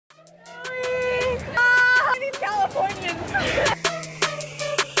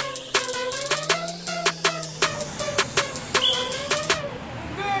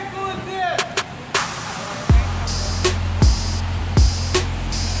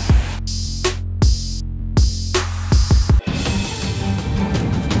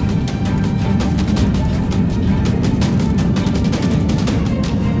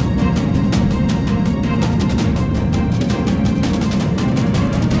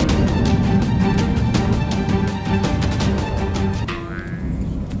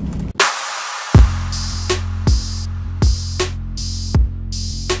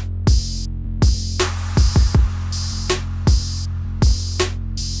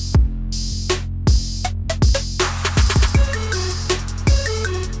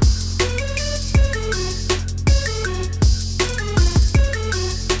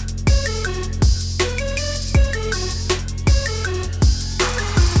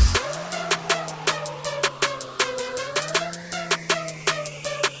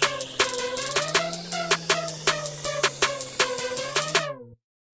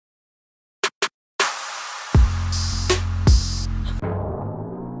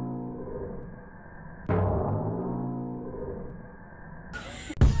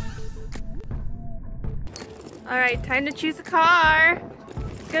Alright, time to choose a car.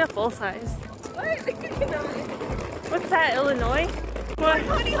 Let's get a full size. What? What's that, Illinois? What?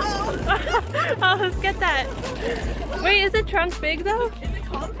 Oh, let's get that. Wait, is the trunk big though? It's a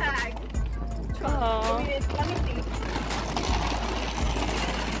compact trunk. Oh. Let me see.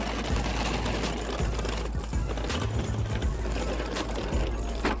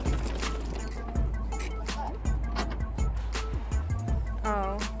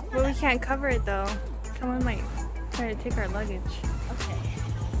 Oh, but we can't cover it though. Someone might try to take our luggage. Okay.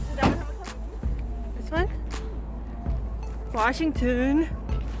 Does that one have a cover? This one? Washington.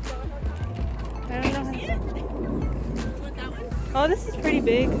 I don't know. See it? You want that one? Oh, this is pretty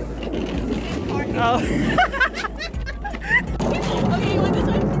big. Oh. Okay, you want this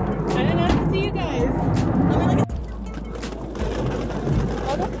one? I don't know. It's up to you guys. Let me look at.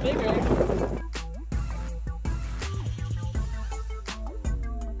 Oh, that's bigger.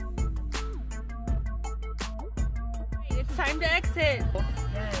 It's time to exit.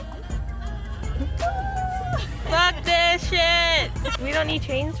 Yes. Fuck this shit! We don't need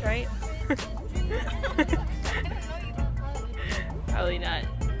chains, right? Probably not.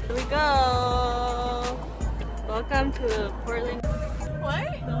 Here we go! Welcome to Portland. What?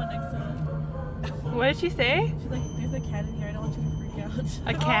 The one next to it. What did she say? She's like, there's a cat in here, I don't want you to freak out.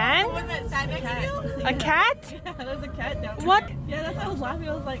 A cat? Oh, the one that sat next to you? A cat? Yeah, there's a cat down there. What? Yeah, that's why I was laughing.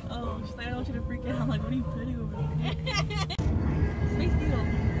 I was like, oh, she's like, I don't want you to freak out. I'm like, what are you putting over there? Space Needle.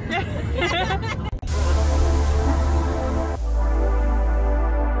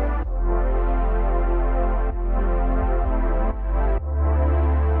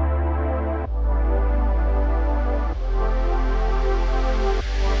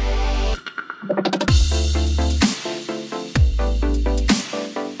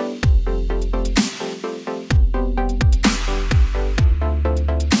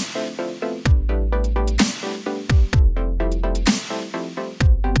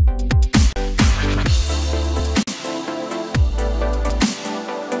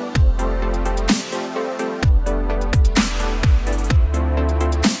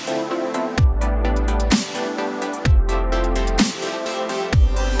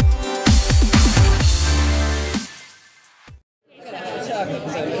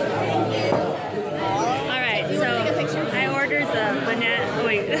 Alright, so I ordered the banana. Oh,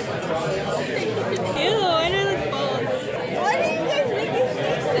 wait. Ew, I know this bowl. Why do you guys make these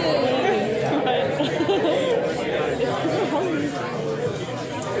faces?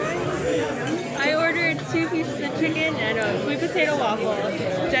 I ordered 2 pieces of chicken and a sweet potato waffle.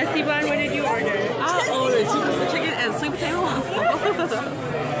 Jessie Bun, what did you order? I ordered 2 pieces of chicken and sweet potato waffle.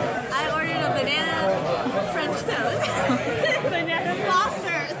 I ordered a banana French toast. Banana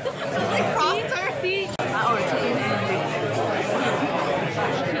Foster. It's like Foster. See? I ordered chicken and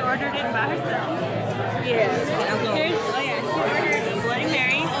She ordered it by herself. yeah. Here's, oh yeah, she ordered a Bloody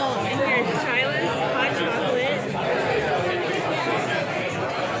Mary. And here's Chyla's hot chocolate.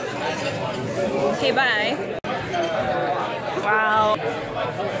 Okay, bye. Wow.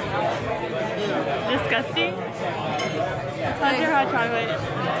 Disgusting. How's your hot chocolate?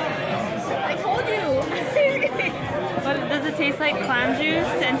 I told you. What, does it taste like clam juice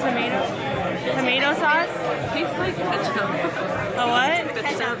and tomato sauce? Tastes like ketchup. A what?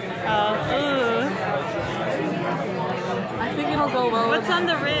 Ketchup. Oh, ooh. I think it'll go well. What's on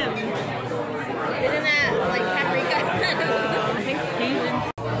the rim? Isn't that like paprika? I think Cajun.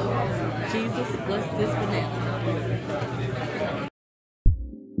 Jesus bless this banana.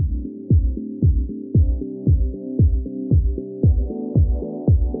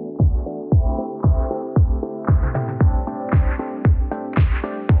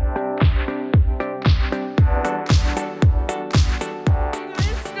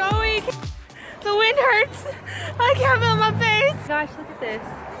 It's snowing. The wind hurts. I can't feel my face. Gosh, look at this.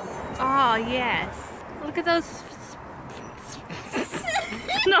 Oh, yes. Look at those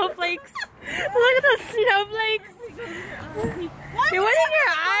snowflakes. Look at those snowflakes. It went in your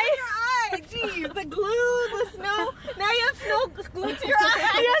eye? Jeez, the glue, the snow. Now you have snow glued to your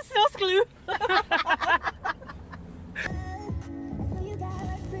eye. You have snow glue.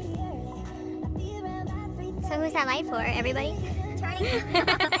 So who's that light for? Everybody?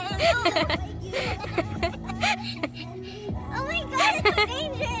 Oh my god, it's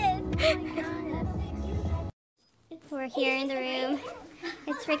dangerous! We're here in the room.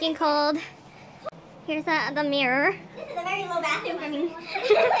 It's freaking cold. Here's the mirror. This is a very low bathroom for me.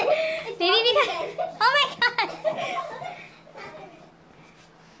 Maybe because... Oh my god!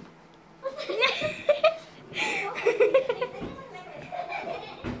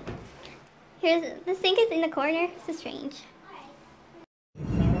 Here's the sink is in the corner. This is strange.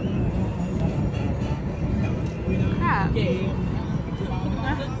 gay.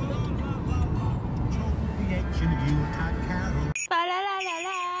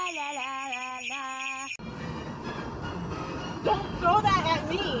 Don't throw that at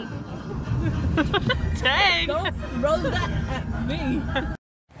me. Dang. Don't throw that at me.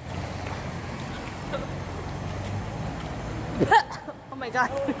 Oh my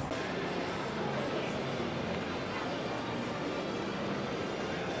god.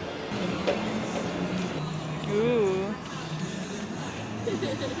 Ooh.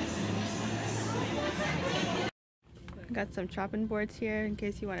 Got some chopping boards here in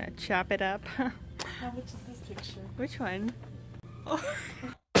case you want to chop it up. How much is this picture? Which one? Oh,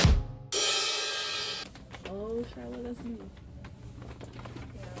 Oh, Charlotte, that's me.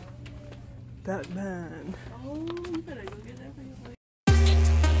 Batman. Oh, you better go get that for your boy.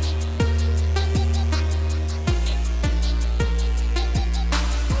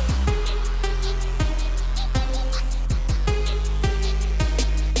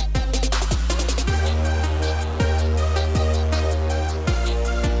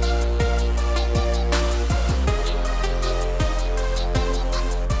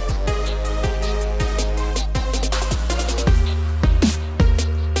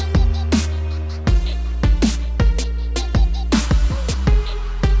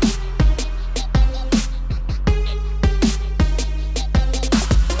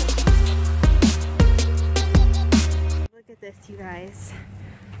 This, you guys,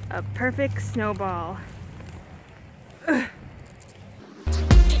 a perfect snowball. Ugh.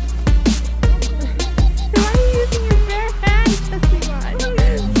 Why are you using your bare hands? That's me why.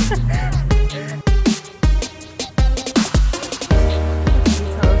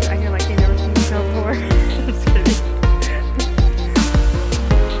 These hoes acting like they never seen snow before. Just kidding.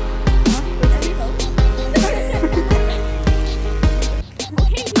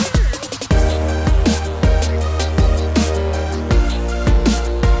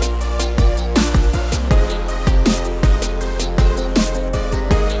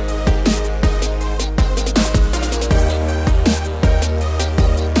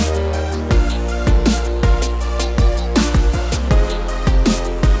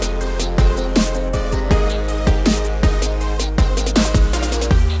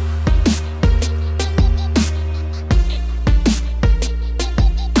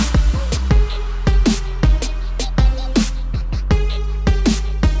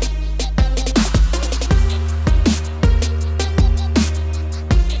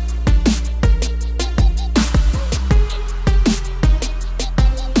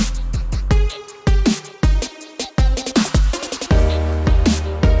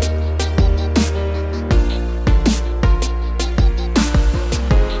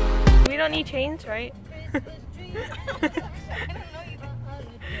 Chains, right?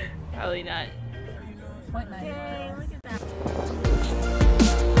 Probably not. What night? Dang, look at that.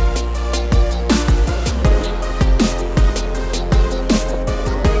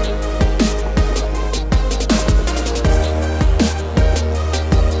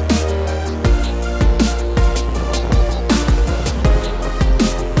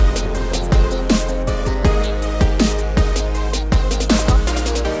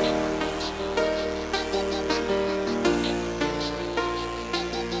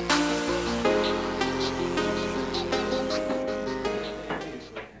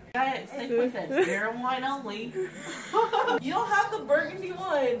 Beer and wine only. You don't have the burgundy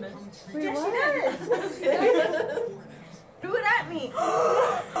one. Wait, yes, she does. Threw it at me.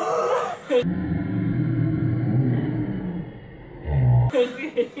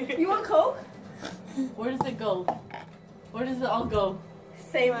 You want Coke? Where does it go? Where does it all go?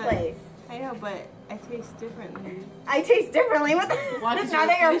 Same place. I know, but I taste differently. I taste differently. What the? Why It's did not you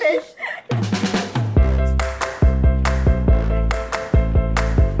that you're a fish? fish.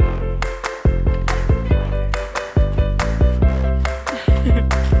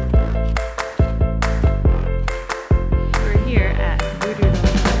 We're here at VOODOO.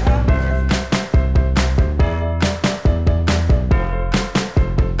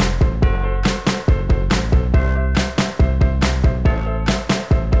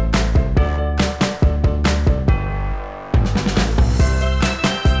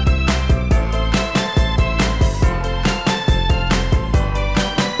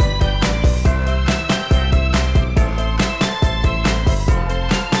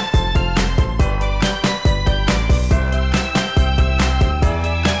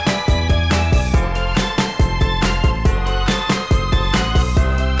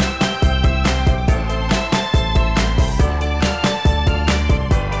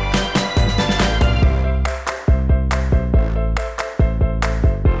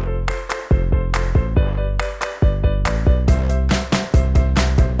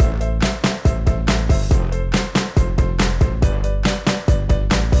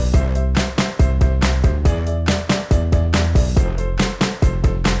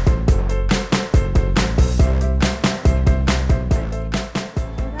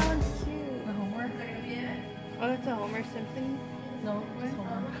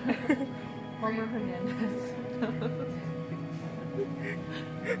 Homer Hernandez.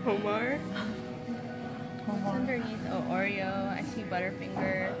 Omar. What's underneath? Oh, Oreo. I see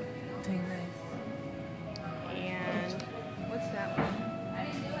Butterfinger. Dang nice. And what's that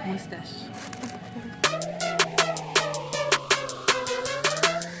one? Mustache.